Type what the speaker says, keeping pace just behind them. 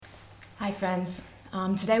Hi friends.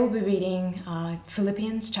 Today we'll be reading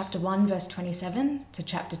Philippians chapter 1 verse 27 to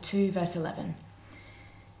chapter 2 verse 11.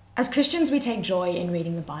 As Christians, we take joy in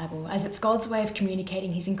reading the Bible as it's God's way of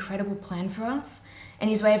communicating his incredible plan for us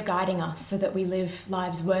and his way of guiding us so that we live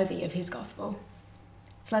lives worthy of his gospel.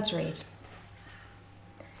 So let's read.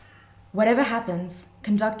 Whatever happens,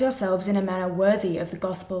 conduct yourselves in a manner worthy of the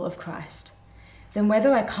gospel of Christ. Then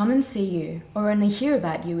whether I come and see you or only hear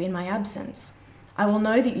about you in my absence, I will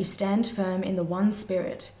know that you stand firm in the one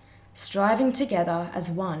Spirit, striving together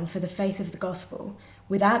as one for the faith of the gospel,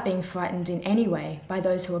 without being frightened in any way by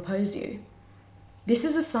those who oppose you. This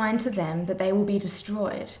is a sign to them that they will be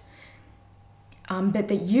destroyed, but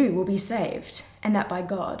that you will be saved, and that by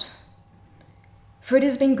God. For it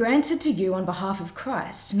has been granted to you on behalf of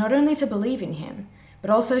Christ, not only to believe in him,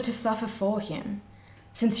 but also to suffer for him,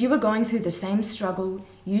 since you were going through the same struggle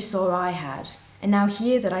you saw I had, and now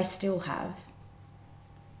hear that I still have.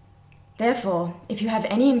 Therefore, if you have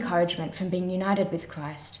any encouragement from being united with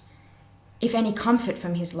Christ, if any comfort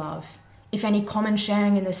from his love, if any common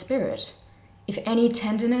sharing in the Spirit, if any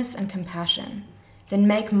tenderness and compassion, then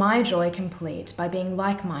make my joy complete by being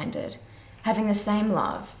like-minded, having the same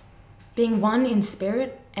love, being one in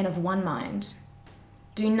spirit and of one mind.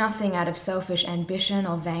 Do nothing out of selfish ambition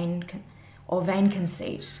or vain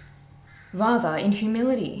conceit. Rather, in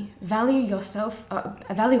humility, value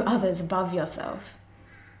others above yourself,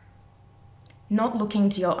 not looking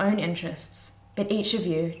to your own interests, but each of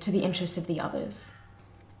you to the interests of the others.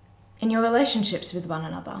 In your relationships with one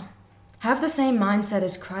another, have the same mindset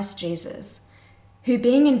as Christ Jesus, who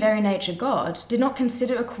being in very nature God, did not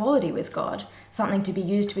consider equality with God something to be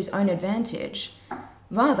used to his own advantage.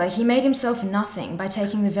 Rather, he made himself nothing by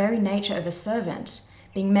taking the very nature of a servant,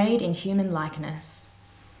 being made in human likeness.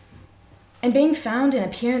 And being found in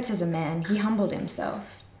appearance as a man, he humbled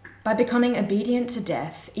himself, by becoming obedient to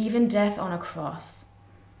death, even death on a cross.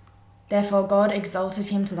 Therefore God exalted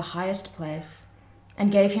him to the highest place,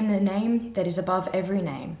 and gave him the name that is above every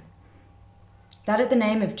name, that at the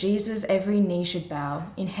name of Jesus every knee should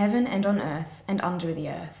bow, in heaven and on earth and under the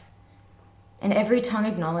earth, and every tongue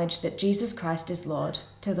acknowledge that Jesus Christ is Lord,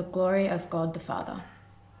 to the glory of God the Father.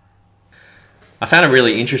 I found it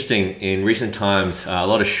really interesting in recent times, a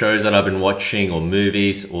lot of shows that I've been watching or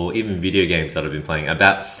movies or even video games that I've been playing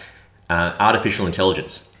about artificial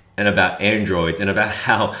intelligence and about androids and about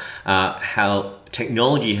how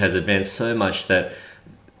technology has advanced so much that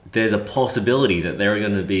there's a possibility that there are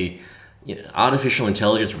going to be artificial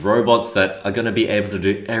intelligence robots that are going to be able to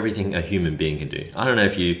do everything a human being can do. I don't know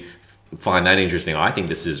if you find that interesting. I think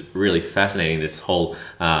this is really fascinating, this whole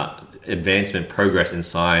advancement, progress in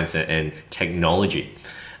science and technology.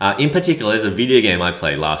 In particular, there's a video game I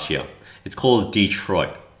played last year. It's called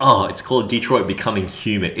Detroit. It's called Detroit Becoming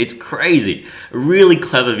Human. It's crazy. A really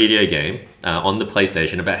clever video game on the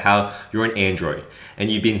PlayStation about how you're an android and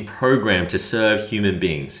you've been programmed to serve human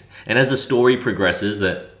beings. And as the story progresses,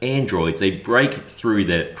 the androids, they break through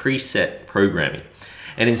their preset programming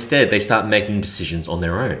and instead they start making decisions on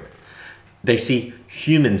their own. They see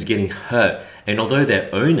humans getting hurt, and although they're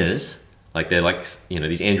owners,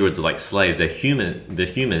 these androids are like slaves, the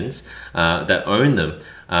humans that own them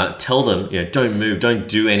tell them, don't move, don't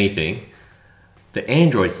do anything. The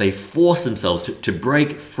androids, they force themselves to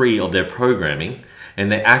break free of their programming,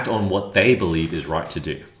 and they act on what they believe is right to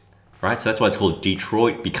do. Right? So that's why it's called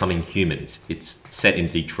Detroit Becoming Human. It's set in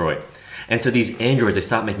Detroit. And so these androids, they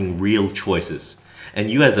start making real choices. And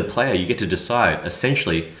you as a player, you get to decide,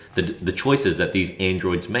 essentially, the choices that these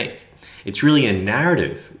androids make. It's really a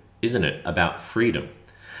narrative, isn't it, about freedom.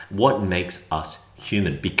 What makes us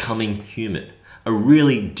human, becoming human. A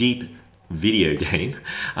really deep video game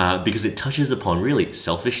because it touches upon really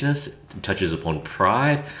selfishness, it touches upon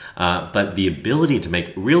pride, but the ability to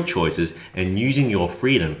make real choices and using your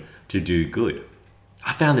freedom to do good.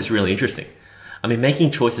 I found this really interesting. I mean,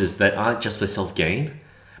 making choices that aren't just for self-gain,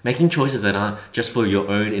 making choices that aren't just for your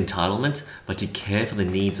own entitlement, but to care for the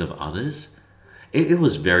needs of others. It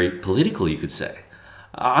was very political, you could say.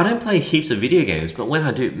 I don't play heaps of video games, but when I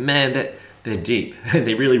do, man, they're deep.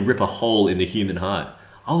 They really rip a hole in the human heart.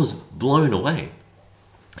 I was blown away.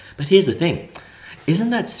 But here's the thing. Isn't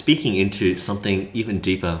that speaking into something even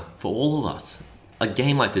deeper for all of us? A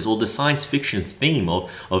game like this, or the science fiction theme of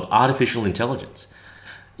artificial intelligence.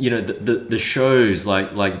 The shows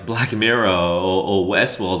like Black Mirror or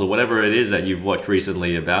Westworld or whatever it is that you've watched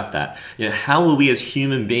recently about that. How will we as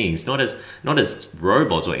human beings, not as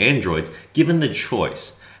robots or androids, given the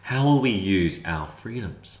choice, how will we use our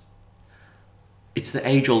freedoms? It's the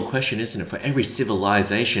age-old question, isn't it, for every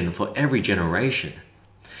civilization, for every generation.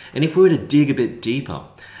 And if we were to dig a bit deeper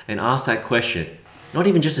and ask that question, not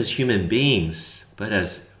even just as human beings, but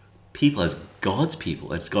as people, as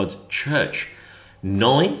God's church,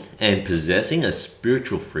 knowing and possessing a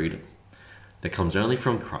spiritual freedom that comes only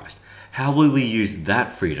from Christ. How will we use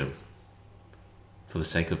that freedom for the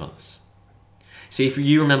sake of others? See, if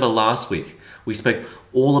you remember last week, we spoke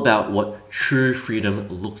all about what true freedom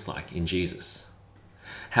looks like in Jesus.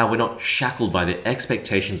 How we're not shackled by the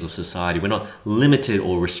expectations of society. We're not limited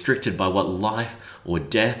or restricted by what life or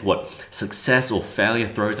death, what success or failure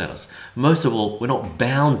throws at us. Most of all, we're not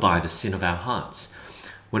bound by the sin of our hearts.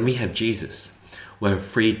 When we have Jesus, we're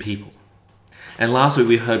freed people. And last week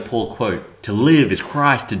we heard Paul quote, "To live is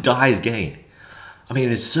Christ, to die is gain." I mean,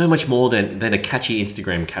 it's so much more than a catchy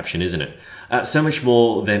Instagram caption, isn't it? So much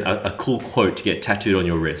more than a cool quote to get tattooed on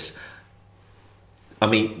your wrist. I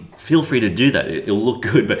mean, feel free to do that. It'll look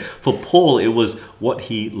good. But for Paul, it was what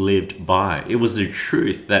he lived by. It was the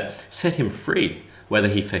truth that set him free, whether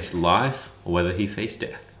he faced life or whether he faced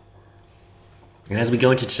death. And as we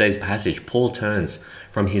go into today's passage, Paul turns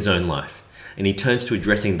from his own life and he turns to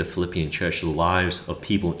addressing the Philippian church, the lives of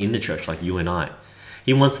people in the church like you and I.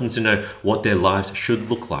 He wants them to know what their lives should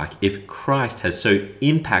look like if Christ has so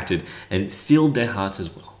impacted and filled their hearts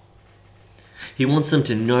as well. He wants them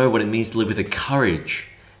to know what it means to live with a courage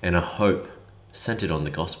and a hope centered on the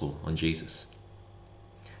gospel, on Jesus.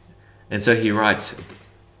 And so he writes,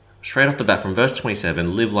 straight off the bat from verse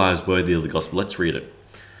 27, live lives worthy of the gospel. Let's read it.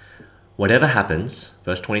 Whatever happens,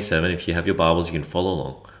 verse 27, if you have your Bibles, you can follow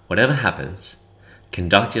along. Whatever happens,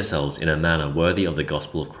 conduct yourselves in a manner worthy of the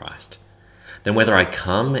gospel of Christ. Then whether I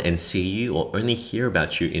come and see you or only hear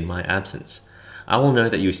about you in my absence, I will know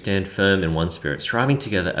that you stand firm in one spirit, striving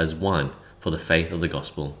together as one for the faith of the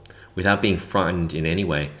gospel, without being frightened in any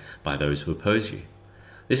way by those who oppose you.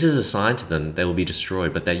 This is a sign to them that they will be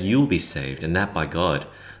destroyed, but that you will be saved, and that by God,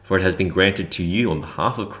 for it has been granted to you on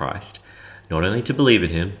behalf of Christ, not only to believe in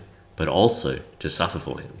him, but also to suffer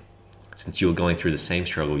for him, since you are going through the same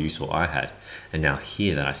struggle you saw I had, and now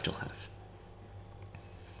hear that I still have.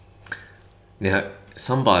 Now,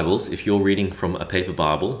 some Bibles, if you're reading from a paper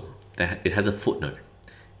Bible, it has a footnote.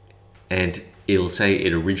 And it'll say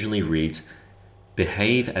it originally reads,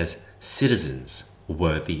 behave as citizens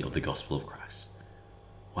worthy of the gospel of Christ.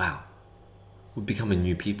 Wow. We've become a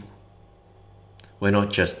new people. We're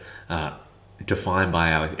not just defined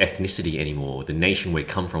by our ethnicity anymore, the nation we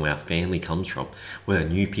come from, our family comes from. We're a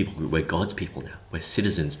new people group. We're God's people now. We're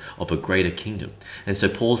citizens of a greater kingdom. And so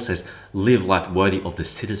Paul says, live life worthy of the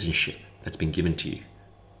citizenship that's been given to you.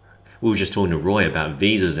 We were just talking to Roy about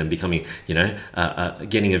visas and becoming,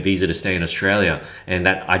 getting a visa to stay in Australia, and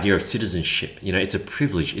that idea of citizenship. It's a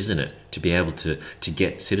privilege, isn't it, to be able to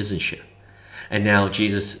get citizenship. And now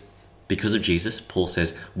Jesus, because of Jesus, Paul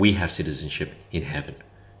says we have citizenship in heaven.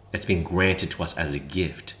 It's been granted to us as a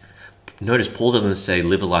gift. Notice Paul doesn't say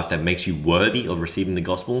live a life that makes you worthy of receiving the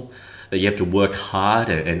gospel, that you have to work hard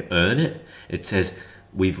and earn it. It says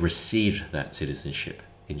we've received that citizenship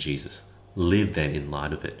in Jesus. Live then in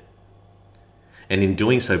light of it. And in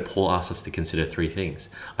doing so, Paul asks us to consider three things.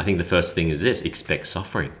 I think the first thing is this: expect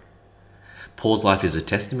suffering. Paul's life is a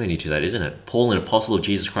testimony to that, isn't it? Paul, an apostle of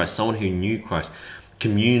Jesus Christ, someone who knew Christ,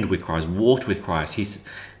 communed with Christ, walked with Christ.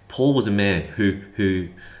 Paul was a man who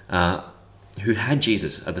had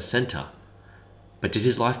Jesus at the center. But did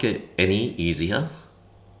his life get any easier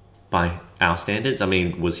by our standards? I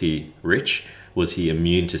mean, was he rich? Was he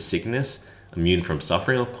immune to sickness? Immune from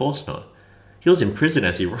suffering? Of course not. He was in prison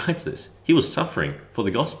as he writes this. He was suffering for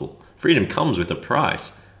the gospel. Freedom comes with a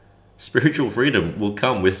price. Spiritual freedom will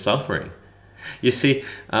come with suffering. You see,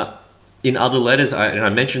 in other letters, and I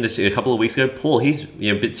mentioned this a couple of weeks ago, Paul,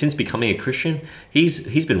 since becoming a Christian,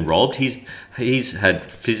 he's been robbed. He's been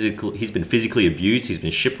physically abused. He's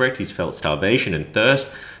been shipwrecked. He's felt starvation and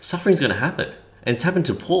thirst. Suffering's going to happen, and it's happened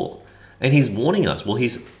to Paul. And he's warning us. Well,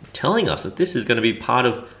 he's telling us that this is going to be part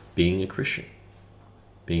of being a Christian,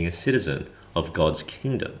 being a citizen of God's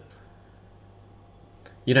kingdom.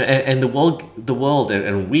 And the world,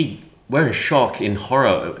 and we're in shock, in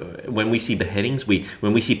horror when we see beheadings,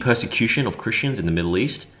 when we see persecution of Christians in the Middle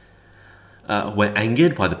East. We're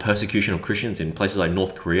angered by the persecution of Christians in places like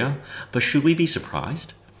North Korea. But should we be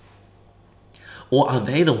surprised? Or are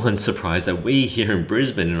they the ones surprised that we here in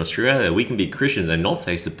Brisbane, in Australia, we can be Christians and not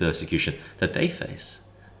face the persecution that they face?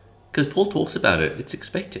 Because Paul talks about it. It's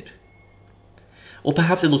expected. Or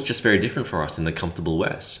perhaps it looks just very different for us in the comfortable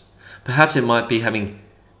West. Perhaps it might be having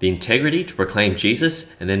the integrity to proclaim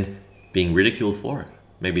Jesus and then being ridiculed for it.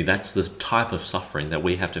 Maybe that's the type of suffering that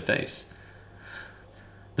we have to face.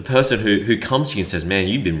 The person who comes to you and says, man,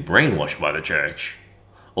 you've been brainwashed by the church.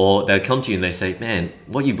 Or they'll come to you and they say, man,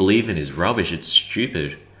 what you believe in is rubbish, it's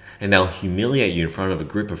stupid. and they'll humiliate you in front of a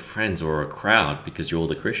group of friends or a crowd because you're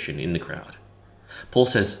the Christian in the crowd. Paul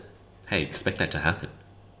says, hey, expect that to happen.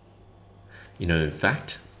 In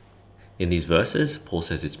fact, in these verses, Paul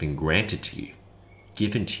says it's been granted to you,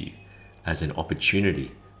 given to you as an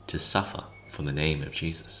opportunity to suffer for the name of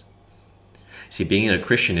Jesus. See, being a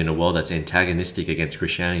Christian in a world that's antagonistic against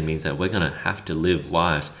Christianity means that we're going to have to live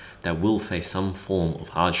lives that will face some form of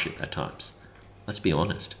hardship at times. Let's be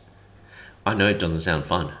honest. I know it doesn't sound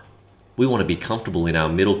fun. We want to be comfortable in our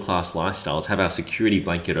middle-class lifestyles, have our security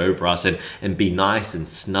blanket over us, and be nice and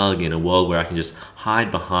snug in a world where I can just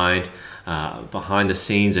hide behind the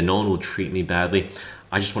scenes and no one will treat me badly.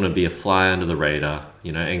 I just want to be a fly under the radar,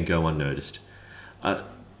 and go unnoticed.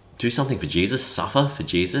 Do something for Jesus, suffer for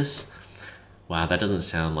Jesus. Wow, that doesn't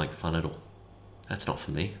sound like fun at all. That's not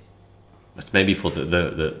for me. That's maybe for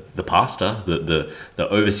the pastor, the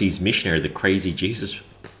overseas missionary, the crazy Jesus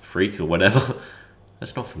freak or whatever.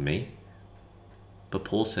 That's not for me. But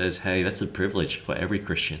Paul says, hey, that's a privilege for every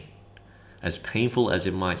Christian. As painful as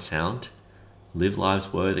it might sound, live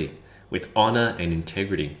lives worthy, with honor and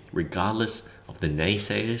integrity, regardless of the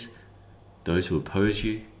naysayers, those who oppose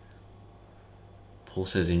you. Paul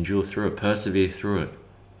says, endure through it, persevere through it,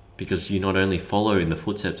 because you not only follow in the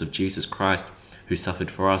footsteps of Jesus Christ, who suffered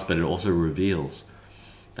for us, but it also reveals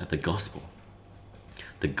that the gospel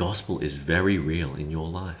is very real in your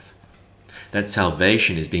life. That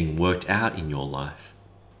salvation is being worked out in your life.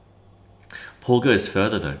 Paul goes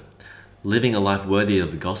further though. Living a life worthy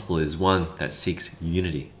of the gospel is one that seeks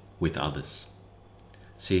unity with others.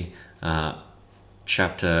 See,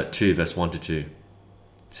 chapter 2, verse 1-2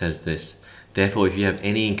 says this, therefore, if you have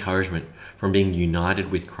any encouragement from being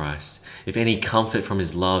united with Christ, if any comfort from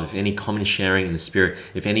his love, if any common sharing in the Spirit,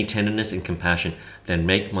 if any tenderness and compassion, then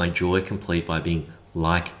make my joy complete by being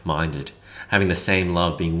like-minded, having the same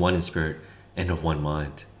love, being one in spirit and of one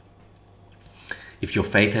mind. If your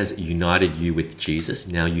faith has united you with Jesus,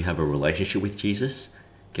 now you have a relationship with Jesus,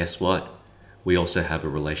 guess what? We also have a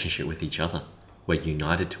relationship with each other. We're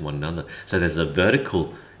united to one another. So there's a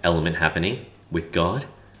vertical element happening with God.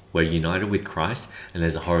 We're united with Christ, and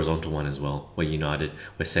there's a horizontal one as well. We're united.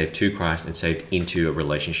 We're saved to Christ and saved into a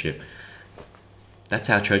relationship. That's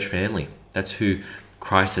our church family. That's who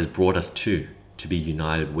Christ has brought us to be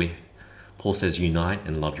united with. Paul says, unite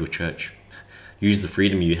and love your church. Use the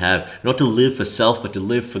freedom you have, not to live for self, but to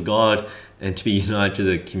live for God and to be united to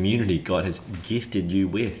the community God has gifted you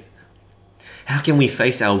with. How can we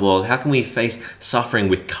face our world? How can we face suffering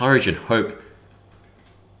with courage and hope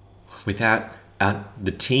without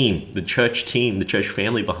the team, the church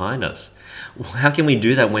family behind us? How can we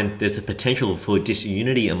do that when there's the potential for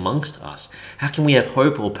disunity amongst us? How can we have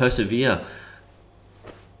hope or persevere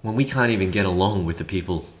when we can't even get along with the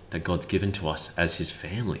people that God's given to us as his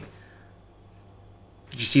family?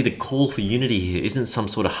 You see, the call for unity here isn't some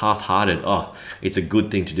sort of half-hearted, it's a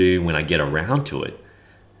good thing to do when I get around to it.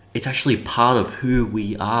 It's actually part of who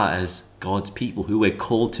we are as God's people, who we're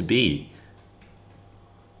called to be.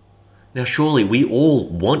 Now, surely we all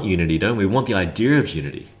want unity, don't we? We want the idea of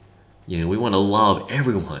unity. We want to love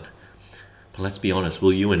everyone. But let's be honest,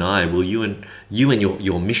 will you and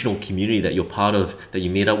your missional community that you're part of, that you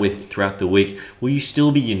meet up with throughout the week, will you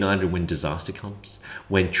still be united when disaster comes,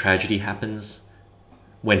 when tragedy happens,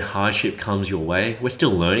 when hardship comes your way? We're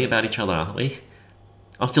still learning about each other, aren't we?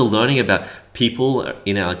 I'm still learning about people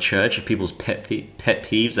in our church, people's pet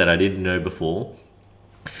peeves that I didn't know before.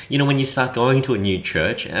 When you start going to a new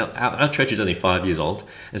church, our church is only 5 years old,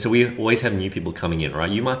 and so we always have new people coming in,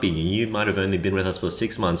 right? You might be new, you might have only been with us for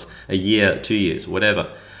 6 months, a year, 2 years,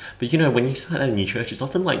 whatever. But when you start at a new church, it's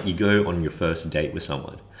often like you go on your first date with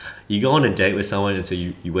someone. You go on a date with someone, and so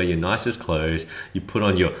you wear your nicest clothes, you put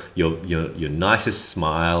on your nicest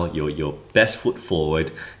smile, your best foot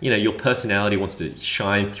forward. Your personality wants to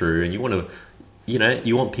shine through, and you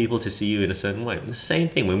want people to see you in a certain way. The same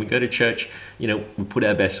thing when we go to church, we put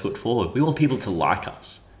our best foot forward. We want people to like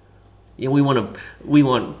us. We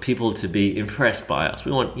want people to be impressed by us.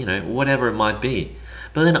 We want, whatever it might be.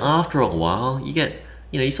 But then after a while,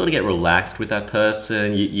 you sort of get relaxed with that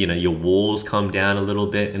person. Your walls come down a little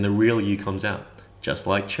bit, and the real you comes out, just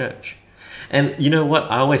like church. And you know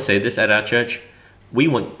what? I always say this at our church. We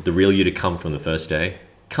want the real you to come from the first day.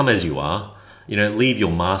 Come as you are. Leave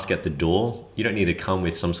your mask at the door. You don't need to come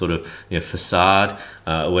with some sort of facade,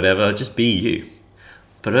 whatever. Just be you.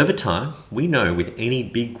 But over time, we know with any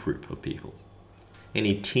big group of people,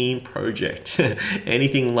 any team project,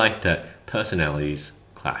 anything like that, personalities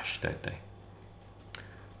clash, don't they?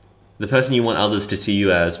 The person you want others to see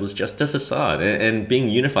you as was just a facade, and being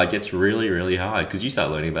unified gets really, really hard because you start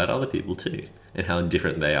learning about other people too and how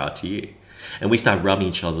different they are to you. and we start rubbing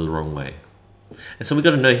each other the wrong way. And so we've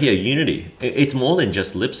got to know here, unity, it's more than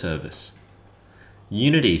just lip service.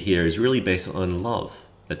 Unity here is really based on love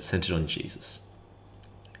that's centered on Jesus.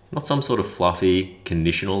 Not some sort of fluffy,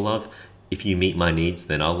 conditional love. If you meet my needs,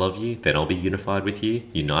 then I'll love you, then I'll be unified with you,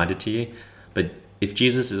 united to you. But if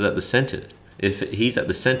Jesus is at the center, if he's at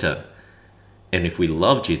the center, and if we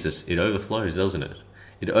love Jesus, it overflows, doesn't it?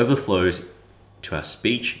 It overflows to our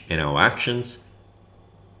speech and our actions,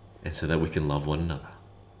 and so that we can love one another.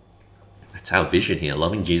 That's our vision here,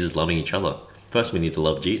 loving Jesus, loving each other. First, we need to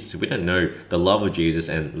love Jesus. If we don't know the love of Jesus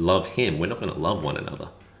and love him, we're not going to love one another.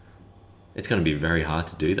 It's going to be very hard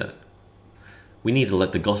to do that. We need to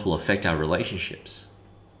let the gospel affect our relationships.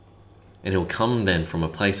 And it will come then from a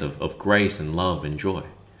place of grace and love and joy.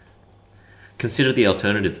 Consider the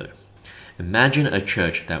alternative though. Imagine a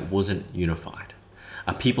church that wasn't unified.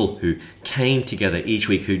 A people who came together each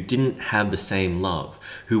week who didn't have the same love,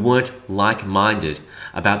 who weren't like-minded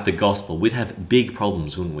about the gospel. We'd have big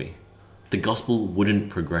problems, wouldn't we? The gospel wouldn't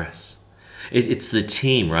progress. It's the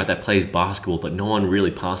team, right, that plays basketball, but no one really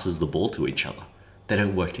passes the ball to each other. They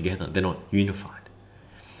don't work together. They're not unified.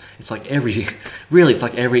 It's like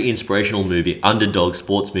every inspirational movie, underdog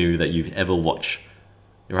sports movie that you've ever watched,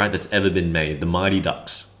 right, that's ever been made. The Mighty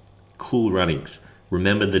Ducks, Cool Runnings,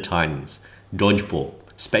 Remember the Titans, Dodgeball,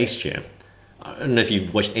 Space Jam. I don't know if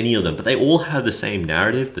you've watched any of them, but they all have the same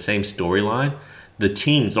narrative, the same storyline. The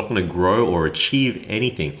team's not going to grow or achieve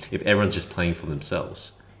anything if everyone's just playing for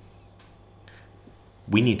themselves.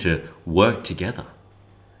 We need to work together.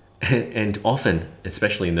 And often,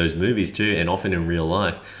 especially in those movies too, and often in real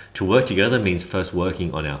life, to work together means first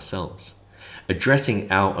working on ourselves,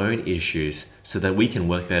 addressing our own issues so that we can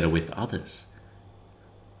work better with others.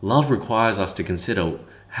 Love requires us to consider,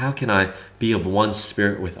 how can I be of one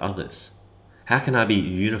spirit with others? How can I be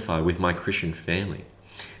unified with my Christian family?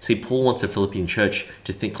 See, Paul wants the Philippian church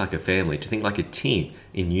to think like a family, to think like a team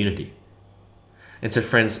in unity. And so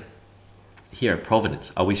friends, here at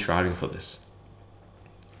Providence, are we striving for this?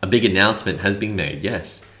 A big announcement has been made,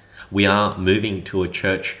 yes. We are moving to a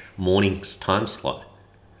church morning time slot,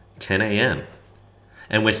 10 a.m.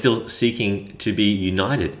 And we're still seeking to be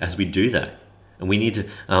united as we do that. And we need to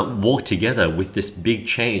walk together with this big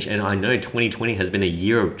change. And I know 2020 has been a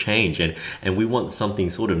year of change, and we want something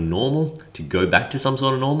sort of normal to go back to some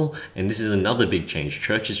sort of normal. And this is another big change.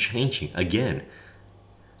 Church is changing again.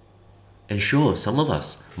 And sure, some of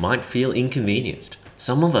us might feel inconvenienced.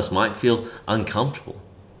 Some of us might feel uncomfortable.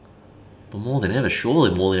 But more than ever,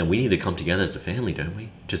 we need to come together as a family, don't we?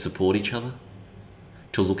 To support each other,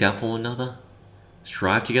 to look out for one another,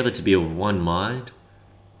 strive together to be of one mind,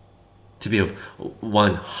 to be of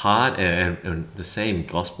one heart and the same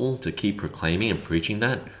gospel, to keep proclaiming and preaching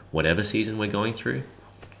that, whatever season we're going through.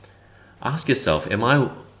 Ask yourself, am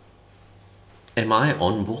I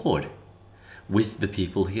on board with the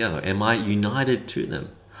people here? Am I united to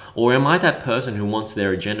them? Or am I that person who wants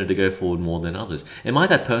their agenda to go forward more than others? Am I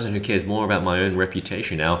that person who cares more about my own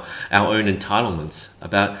reputation, our own entitlements,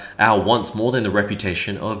 about our wants more than the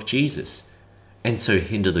reputation of Jesus, and so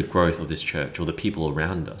hinder the growth of this church or the people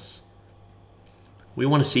around us? We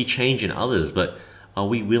want to see change in others, but are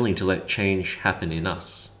we willing to let change happen in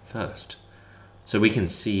us first? So we can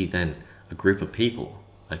see then a group of people,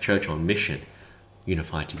 a church on mission,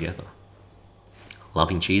 unified together.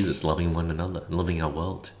 Loving Jesus, loving one another, and loving our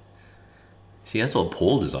world. See, that's what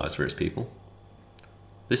Paul desires for his people.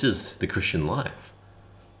 This is the Christian life.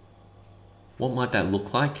 What might that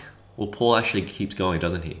look like? Well, Paul actually keeps going,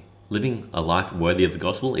 doesn't he? Living a life worthy of the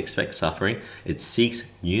gospel expects suffering. It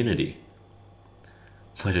seeks unity.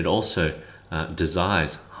 But it also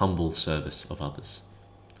desires humble service of others.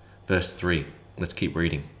 Verse 3, let's keep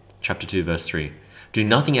reading. Chapter 2, verse 3. Do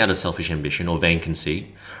nothing out of selfish ambition or vain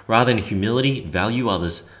conceit. Rather, in humility, value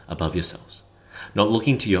others above yourselves, not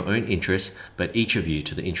looking to your own interests, but each of you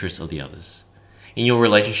to the interests of the others. In your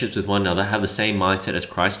relationships with one another, have the same mindset as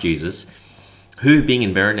Christ Jesus, who, being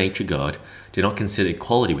in very nature God, did not consider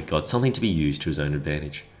equality with God something to be used to his own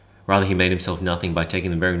advantage. Rather, he made himself nothing by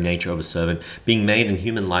taking the very nature of a servant, being made in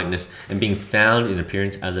human likeness, and being found in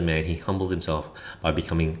appearance as a man, he humbled himself by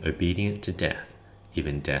becoming obedient to death,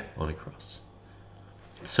 even death on a cross.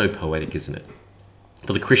 It's so poetic, isn't it?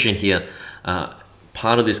 For the Christian here,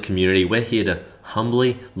 part of this community, we're here to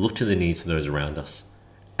humbly look to the needs of those around us,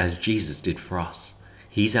 as Jesus did for us.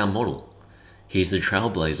 He's our model. He's the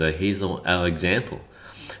trailblazer. He's our example.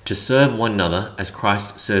 To serve one another as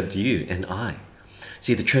Christ served you and I.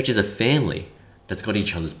 See, the church is a family that's got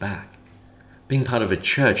each other's back. Being part of a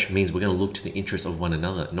church means we're going to look to the interests of one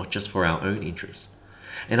another, not just for our own interests.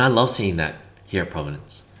 And I love seeing that here at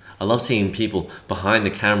Providence. I love seeing people behind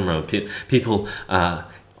the camera, people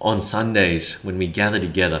on Sundays when we gather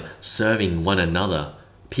together, serving one another,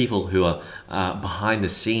 people who are behind the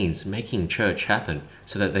scenes, making church happen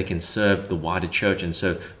so that they can serve the wider church and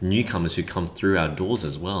serve newcomers who come through our doors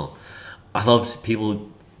as well. I love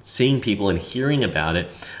seeing people and hearing about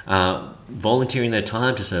it, volunteering their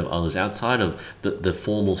time to serve others outside of the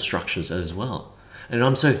formal structures as well. And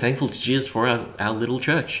I'm so thankful to Jesus for our little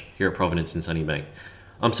church here at Providence in Sunnybank.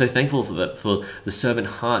 I'm so thankful for the servant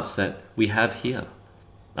hearts that we have here.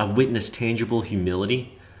 I've witnessed tangible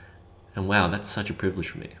humility, and wow, that's such a privilege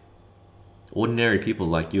for me. Ordinary people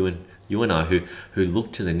like you and I who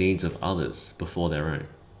look to the needs of others before their own.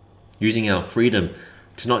 Using our freedom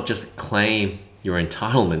to not just claim your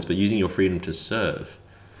entitlements, but using your freedom to serve,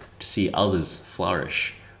 to see others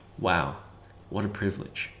flourish. Wow, what a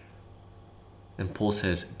privilege. And Paul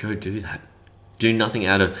says, go do that. Do nothing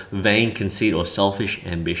out of vain conceit or selfish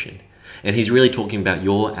ambition. And he's really talking about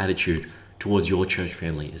your attitude towards your church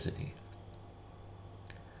family, isn't he?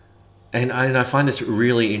 And I find this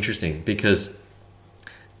really interesting because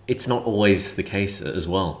it's not always the case as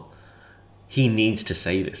well. He needs to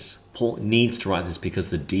say this. Paul needs to write this because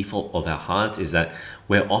the default of our hearts is that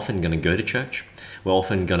we're often going to go to church. We're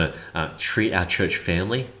often going to treat our church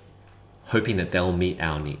family hoping that they'll meet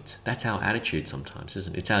our needs. That's our attitude sometimes,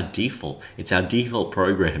 isn't it? It's our default. It's our default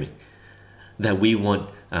programming that we want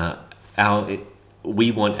our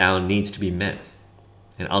needs to be met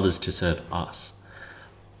and others to serve us.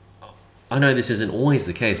 I know this isn't always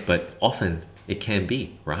the case, but often it can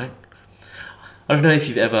be, right? I don't know if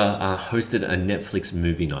you've ever hosted a Netflix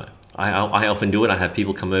movie night. I often do it. I have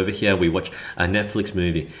people come over here, we watch a Netflix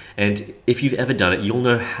movie. And if you've ever done it, you'll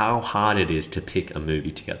know how hard it is to pick a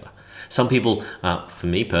movie together. Some people, for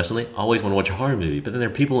me personally, always want to watch a horror movie, but then there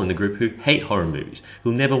are people in the group who hate horror movies,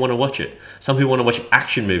 who never want to watch it. Some who want to watch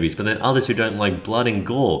action movies, but then others who don't like blood and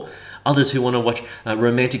gore. Others who want to watch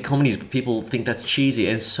romantic comedies, but people think that's cheesy.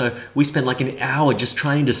 And so we spend like an hour just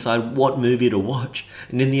trying to decide what movie to watch.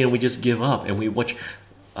 And in the end, we just give up and we watch,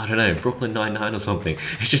 I don't know, Brooklyn Nine-Nine or something.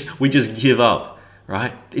 We just give up,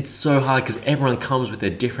 right? It's so hard because everyone comes with their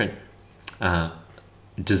different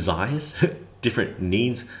desires, different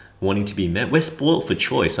needs wanting to be met. We're spoiled for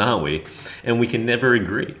choice, aren't we? And we can never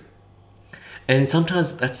agree. And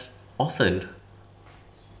sometimes that's often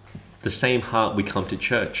the same heart we come to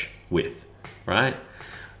church with, right?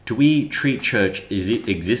 Do we treat church as it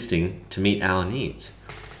existing to meet our needs?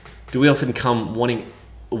 Do we often come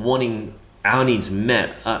wanting our needs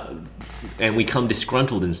met and we come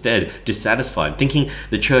disgruntled instead, dissatisfied, thinking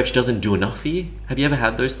the church doesn't do enough for you? Have you ever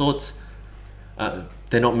had those thoughts?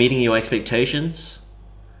 They're not meeting your expectations?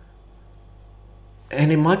 And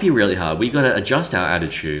it might be really hard. We got to adjust our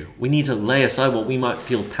attitude. We need to lay aside what we might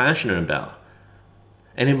feel passionate about.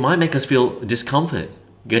 And it might make us feel discomfort,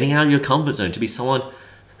 getting out of your comfort zone to be someone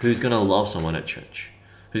who's going to love someone at church,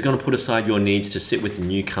 who's going to put aside your needs to sit with the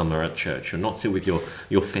newcomer at church or not sit with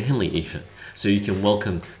your family even, so you can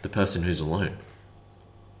welcome the person who's alone.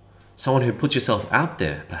 Someone who puts yourself out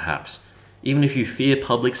there, perhaps. Even if you fear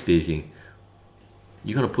public speaking,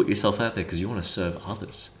 you're going to put yourself out there because you want to serve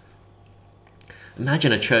others.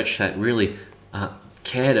 Imagine a church that really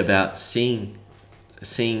cared about seeing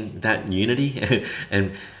that unity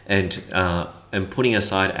and putting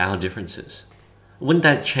aside our differences. Wouldn't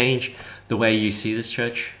that change the way you see this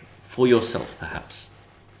church for yourself, perhaps?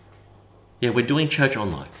 Yeah, we're doing church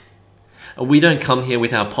online. We don't come here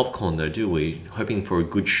with our popcorn, though, do we? Hoping for a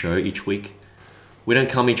good show each week. We don't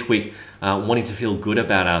come each week wanting to feel good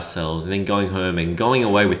about ourselves and then going home and going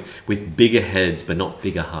away with bigger heads but not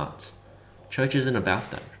bigger hearts. Church isn't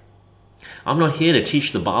about that. I'm not here to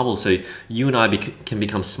teach the Bible so you and I can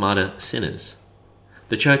become smarter sinners.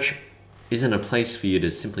 The church isn't a place for you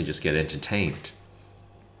to simply just get entertained.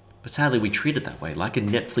 But sadly, we treat it that way, like a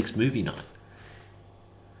Netflix movie night,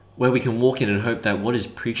 where we can walk in and hope that what is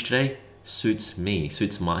preached today suits me,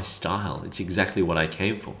 suits my style. It's exactly what I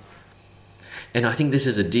came for. And I think this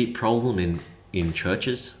is a deep problem in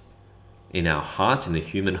churches, in our hearts, in the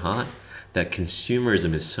human heart, that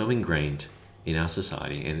consumerism is so ingrained in our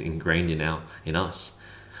society and ingrained in us.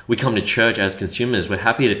 We come to church as consumers. We're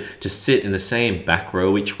happy to sit in the same back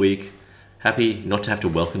row each week, happy not to have to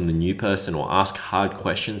welcome the new person or ask hard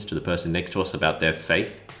questions to the person next to us about their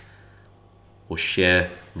faith, or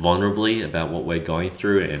share vulnerably about what we're going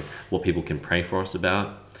through and what people can pray for us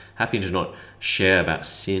about. Happy to not share about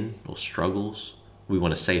sin or struggles. We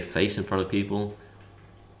want to save face in front of people.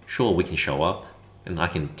 Sure, we can show up and I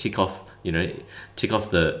can tick off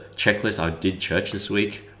the checklist. I did church this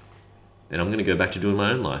week, and I'm going to go back to doing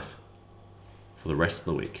my own life for the rest of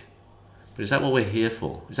the week. But is that what we're here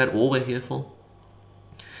for? Is that all we're here for?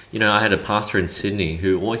 You know, I had a pastor in Sydney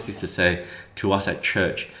who always used to say to us at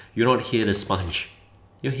church, you're not here to sponge,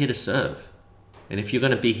 you're here to serve. And if you're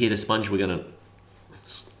going to be here to sponge, we're going to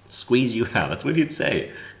squeeze you out. That's what he'd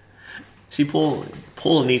say. See,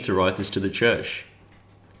 Paul needs to write this to the church.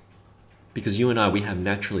 Because you and I, we have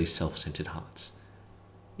naturally self-centered hearts.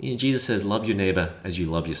 You know, Jesus says, love your neighbor as you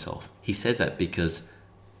love yourself. He says that because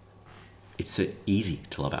it's so easy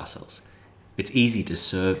to love ourselves. It's easy to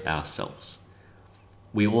serve ourselves.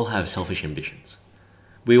 We all have selfish ambitions.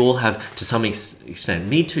 We all have, to some extent,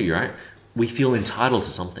 me too, right? We feel entitled to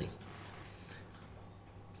something.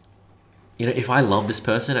 You know, if I love this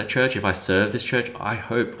person at church, if I serve this church, I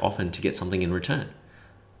hope often to get something in return.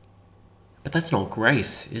 But that's not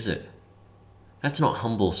grace, is it? That's not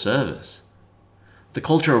humble service. The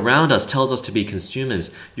culture around us tells us to be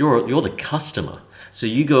consumers. You're the customer. So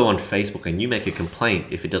you go on Facebook and you make a complaint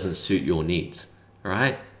if it doesn't suit your needs,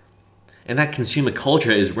 right? And that consumer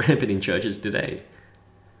culture is rampant in churches today.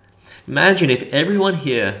 Imagine if everyone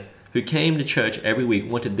here who came to church every week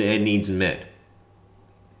wanted their needs met,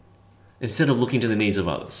 instead of looking to the needs of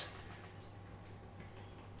others.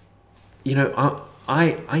 You know,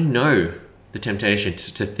 I know the temptation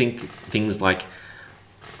to think things like,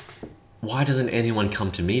 why doesn't anyone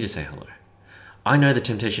come to me to say hello? I know the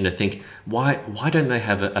temptation to think, why don't they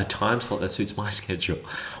have a time slot that suits my schedule?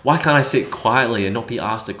 Why can't I sit quietly and not be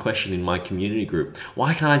asked a question in my community group?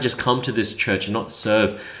 Why can't I just come to this church and not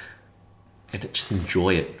serve and just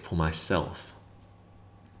enjoy it for myself?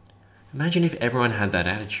 Imagine if everyone had that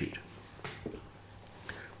attitude.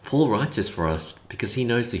 Paul writes this for us because he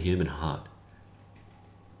knows the human heart.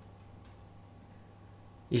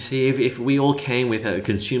 You see, if we all came with a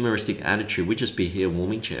consumeristic attitude, we'd just be here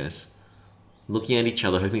warming chairs, looking at each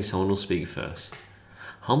other, hoping someone will speak first.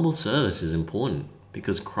 Humble service is important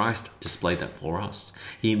because Christ displayed that for us.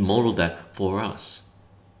 He modeled that for us.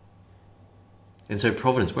 And so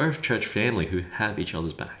Providence, we're a church family who have each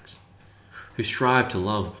other's backs, who strive to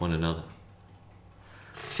love one another.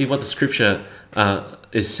 See, what the scripture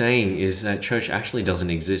is saying is that church actually doesn't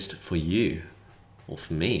exist for you or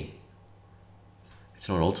for me. It's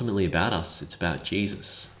not ultimately about us, it's about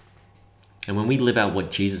Jesus. And when we live out what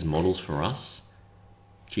Jesus models for us,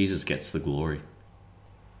 Jesus gets the glory.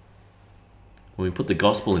 When we put the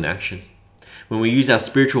gospel in action, when we use our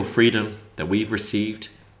spiritual freedom that we've received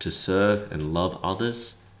to serve and love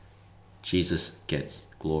others, Jesus gets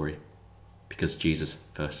glory because Jesus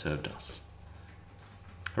first served us.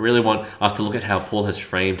 I really want us to look at how Paul has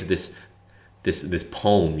framed this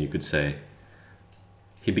poem, you could say.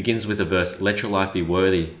 He begins with a verse, let your life be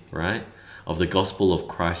worthy, right, of the gospel of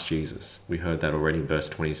Christ Jesus. We heard that already in verse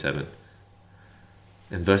 27.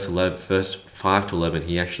 In verse 5 to 11,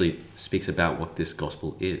 he actually speaks about what this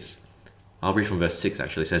gospel is. I'll read from verse 6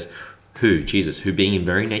 actually. It says, Jesus, who being in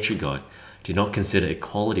very nature God, did not consider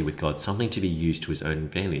equality with God something to be used to his own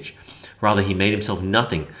advantage. Rather, he made himself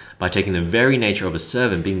nothing by taking the very nature of a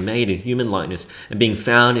servant, being made in human likeness, and being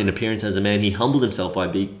found in appearance as a man, he humbled himself by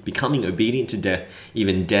becoming obedient to death,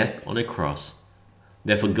 even death on a cross.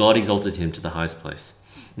 Therefore God exalted him to the highest place,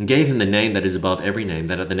 and gave him the name that is above every name,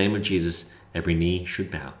 that at the name of Jesus every knee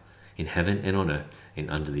should bow, in heaven and on earth and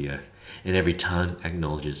under the earth, and every tongue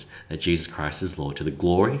acknowledges that Jesus Christ is Lord, to the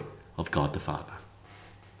glory of God the Father.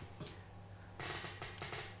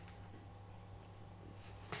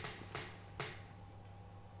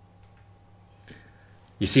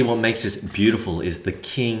 You see, what makes this beautiful is the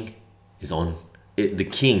King the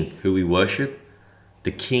King who we worship,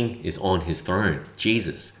 the King is on his throne,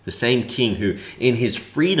 Jesus, the same King who in his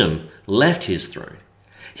freedom left his throne.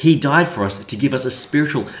 He died for us to give us a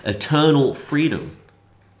spiritual, eternal freedom,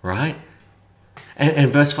 right?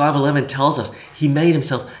 And verse 5:11 tells us he made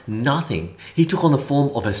himself nothing. He took on the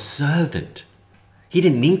form of a servant. He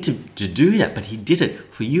didn't need to do that, but he did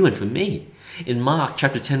it for you and for me. In Mark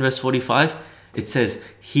chapter 10, verse 45, it says,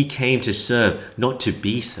 he came to serve, not to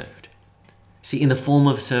be served. See, in the form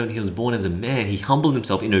of a servant, he was born as a man. He humbled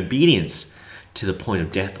himself in obedience to the point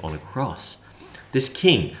of death on a cross. This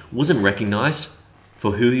king wasn't recognized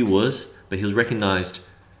for who he was, but he was recognized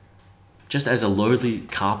just as a lowly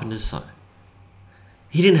carpenter's son.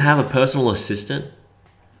 He didn't have a personal assistant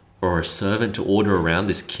or a servant to order around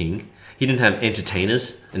this king. He didn't have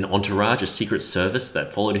entertainers, an entourage, a secret service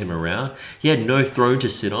that followed him around. He had no throne to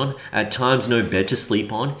sit on, at times no bed to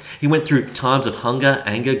sleep on. He went through times of hunger,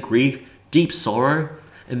 anger, grief, deep sorrow.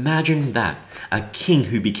 Imagine that, a king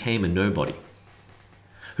who became a nobody,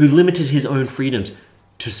 who limited his own freedoms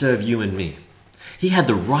to serve you and me. He had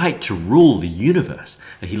the right to rule the universe,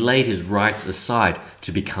 and he laid his rights aside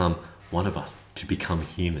to become one of us, to become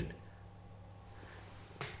human.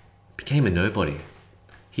 became a nobody.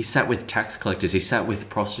 He sat with tax collectors. He sat with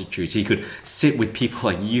prostitutes. He could sit with people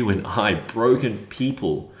like you and I, broken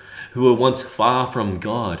people who were once far from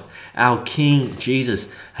God. Our King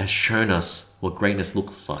Jesus has shown us what greatness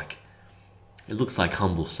looks like. It looks like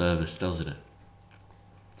humble service, doesn't it?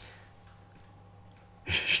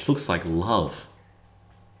 It looks like love.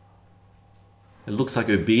 It looks like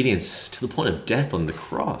obedience to the point of death on the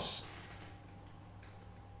cross.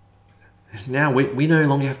 Now we no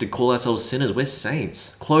longer have to call ourselves sinners. We're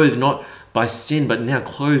saints, clothed not by sin, but now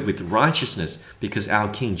clothed with righteousness because our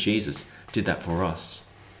King Jesus did that for us.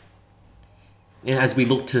 And as we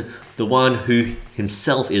look to the one who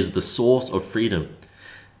himself is the source of freedom,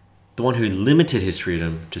 the one who limited his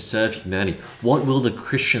freedom to serve humanity, what will the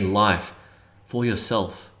Christian life for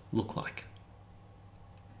yourself look like?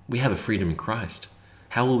 We have a freedom in Christ.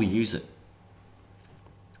 How will we use it?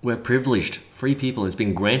 We're privileged, free people, and it's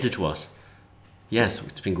been granted to us. Yes,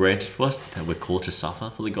 it's been granted to us that we're called to suffer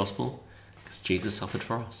for the gospel because Jesus suffered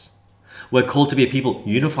for us. We're called to be a people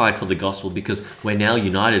unified for the gospel because we're now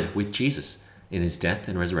united with Jesus in his death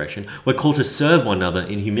and resurrection. We're called to serve one another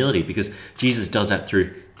in humility because Jesus does that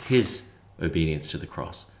through his obedience to the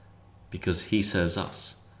cross because he serves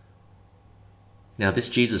us. Now this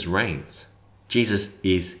Jesus reigns. Jesus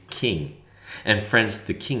is King. And friends,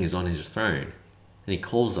 the King is on his throne and he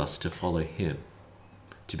calls us to follow him,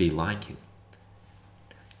 to be like him,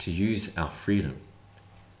 to use our freedom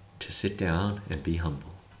to sit down and be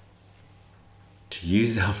humble, to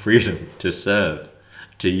use our freedom to serve,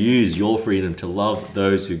 to use your freedom to love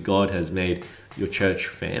those who God has made your church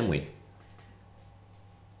family.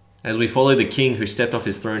 As we follow the King who stepped off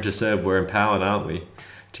his throne to serve, we're empowered, aren't we,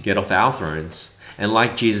 to get off our thrones and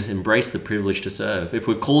like Jesus, embrace the privilege to serve. If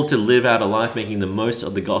we're called to live out a life making the most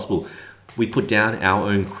of the gospel, we put down our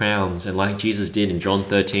own crowns. And like Jesus did in John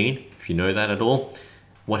 13, if you know that at all,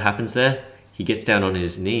 what happens there? He gets down on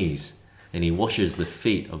his knees and he washes the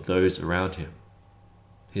feet of those around him,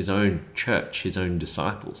 his own church, his own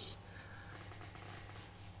disciples.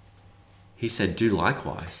 He said, do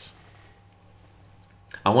likewise.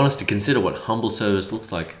 I want us to consider what humble service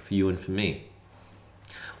looks like for you and for me.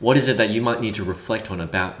 What is it that you might need to reflect on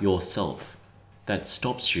about yourself that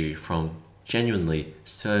stops you from genuinely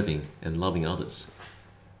serving and loving others?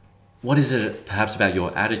 What is it perhaps about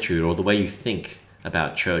your attitude or the way you think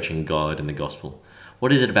about church and God and the gospel?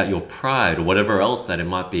 What is it about your pride or whatever else that it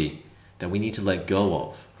might be that we need to let go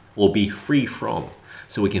of or be free from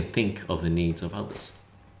so we can think of the needs of others?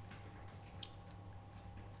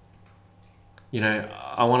 You know,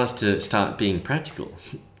 I want us to start being practical.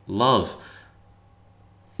 Love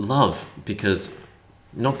because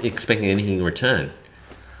not expecting anything in return.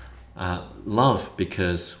 Love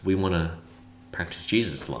because we want to practice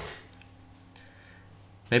Jesus' love.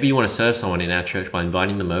 Maybe you want to serve someone in our church by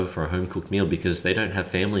inviting them over for a home-cooked meal because they don't have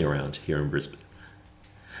family around here in Brisbane.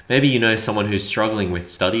 Maybe you know someone who's struggling with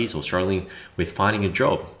studies or struggling with finding a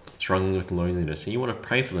job, struggling with loneliness, and you want to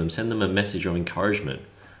pray for them, send them a message of encouragement.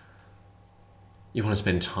 You want to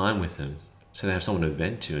spend time with them so they have someone to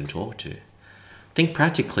vent to and talk to. Think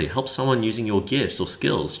practically. Help someone using your gifts or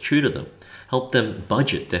skills. Tutor them. Help them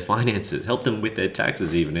budget their finances. Help them with their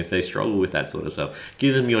taxes even if they struggle with that sort of stuff.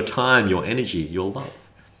 Give them your time, your energy, your love.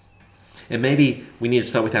 And maybe we need to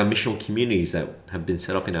start with our missional communities that have been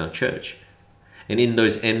set up in our church. And in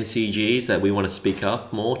those MCGs that we want to speak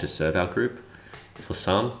up more to serve our group. For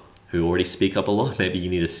some who already speak up a lot, maybe you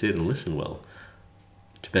need to sit and listen well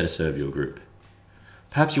to better serve your group.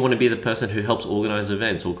 Perhaps you want to be the person who helps organize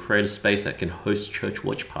events or create a space that can host church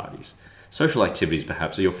watch parties. Social activities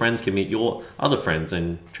perhaps, so your friends can meet your other friends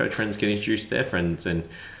and church friends can introduce their friends and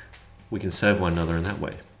we can serve one another in that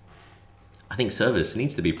way. I think service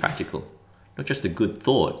needs to be practical, not just a good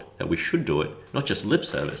thought that we should do it, not just lip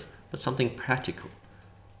service, but something practical.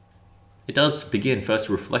 It does begin first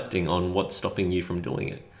reflecting on what's stopping you from doing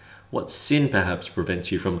it. What sin perhaps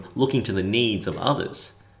prevents you from looking to the needs of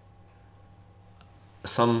others?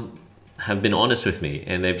 Some have been honest with me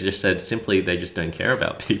and they've just said simply they just don't care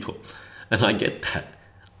about people. And I get that.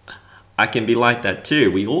 I can be like that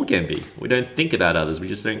too. We all can be. We don't think about others. We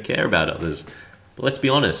just don't care about others. But let's be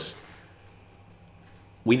honest.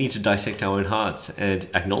 We need to dissect our own hearts and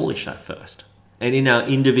acknowledge that first. And in our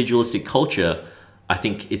individualistic culture, I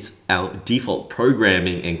think it's our default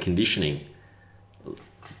programming and conditioning.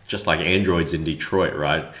 Just like androids in Detroit,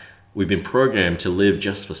 right? We've been programmed to live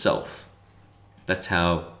just for self. That's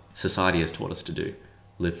how society has taught us to do.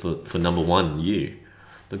 Live for number one, you.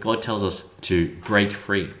 But God tells us to break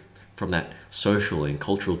free from that social and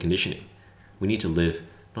cultural conditioning. We need to live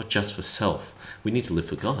not just for self. We need to live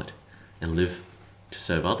for God and live to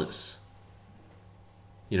serve others.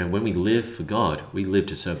 when we live for God, we live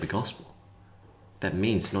to serve the gospel. That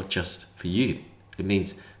means not just for you. It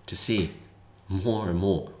means to see more and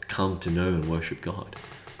more come to know and worship God.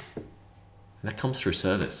 And that comes through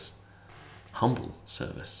service, humble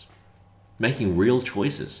service, making real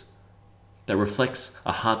choices that reflects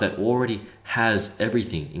a heart that already has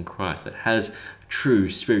everything in Christ, that has true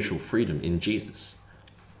spiritual freedom in Jesus,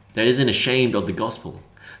 that isn't ashamed of the gospel,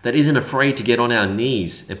 that isn't afraid to get on our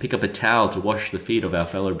knees and pick up a towel to wash the feet of our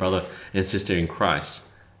fellow brother and sister in Christ.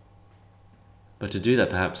 But to do that,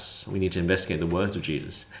 perhaps we need to investigate the words of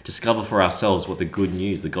Jesus, discover for ourselves what the good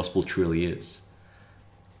news, the gospel truly is,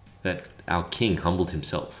 that our King humbled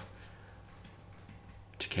himself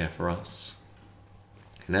to care for us.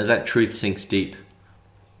 And as that truth sinks deep,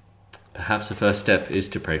 perhaps the first step is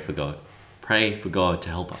to pray for God. Pray for God to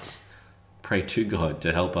help us. Pray to God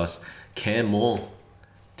to help us care more,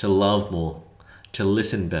 to love more, to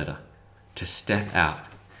listen better, to step out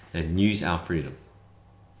and use our freedom,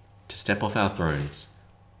 to step off our thrones,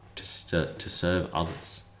 to serve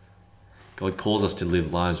others. God calls us to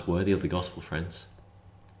live lives worthy of the gospel, friends.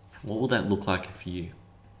 What will that look like for you?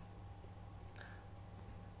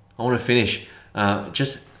 I want to finish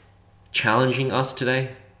just challenging us today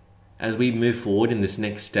as we move forward in this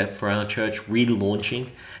next step for our church, relaunching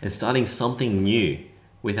and starting something new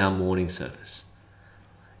with our morning service.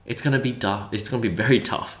 It's going to be tough. It's going to be very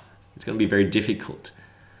tough. It's going to be very difficult.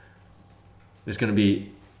 There's going to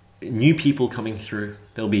be new people coming through.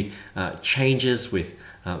 There'll be changes with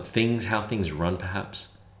how things run perhaps.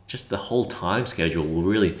 Just the whole time schedule will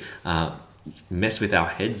really mess with our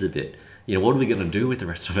heads a bit. What are we going to do with the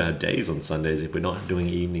rest of our days on Sundays if we're not doing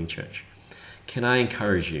evening church? Can I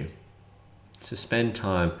encourage you to spend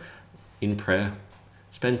time in prayer,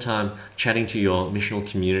 spend time chatting to your missional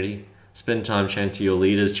community, spend time chatting to your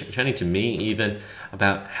leaders, chatting to me even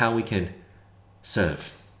about how we can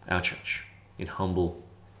serve our church in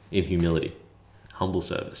humility, humble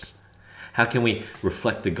service. How can we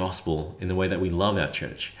reflect the gospel in the way that we love our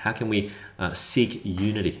church? How can we seek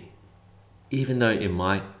unity, even though it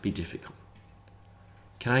might be difficult?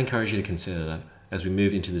 Can I encourage you to consider that as we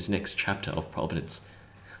move into this next chapter of Providence?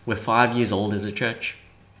 We're 5 years old as a church.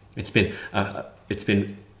 It's been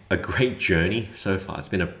a great journey so far. It's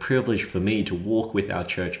been a privilege for me to walk with our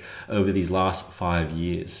church over these last 5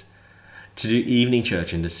 years, to do evening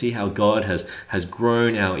church and to see how God has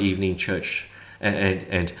grown our evening church,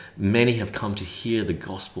 and many have come to hear the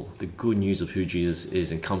gospel, the good news of who Jesus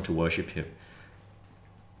is, and come to worship him.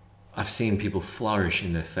 I've seen people flourish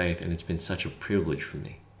in their faith, and it's been such a privilege for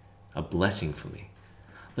me, a blessing for me.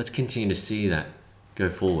 Let's continue to see that go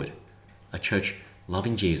forward. A church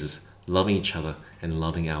loving Jesus, loving each other, and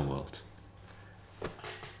loving our world.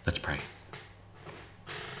 Let's pray.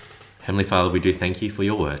 Heavenly Father, we do thank you for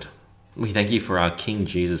your word. We thank you for our King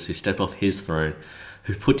Jesus, who stepped off his throne,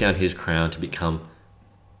 who put down his crown to become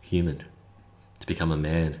human, to become a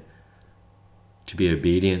man, to be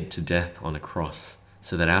obedient to death on a cross,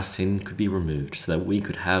 so that our sin could be removed, so that we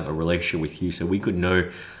could have a relationship with you, so we could know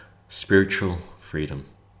spiritual freedom.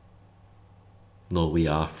 Lord, we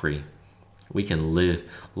are free. We can live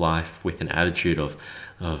life with an attitude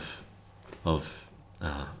of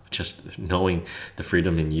just knowing the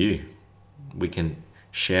freedom in you. We can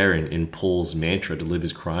share in Paul's mantra, to live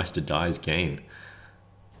as Christ, to die as gain.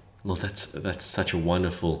 Lord, that's such a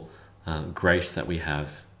wonderful grace that we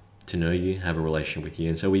have to know you, have a relationship with you.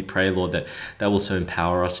 And so we pray, Lord, that will so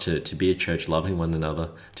empower us to be a church loving one another,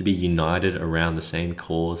 to be united around the same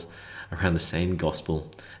cause, around the same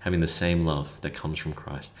gospel, having the same love that comes from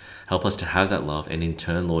Christ. Help us to have that love, and in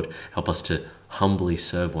turn, Lord, help us to humbly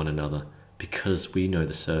serve one another, because we know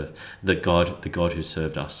the God who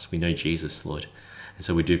served us. We know Jesus, Lord. And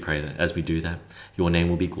so we do pray that as we do that, your name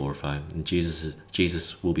will be glorified and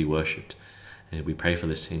Jesus will be worshipped. And we pray for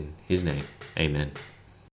this in his name. Amen.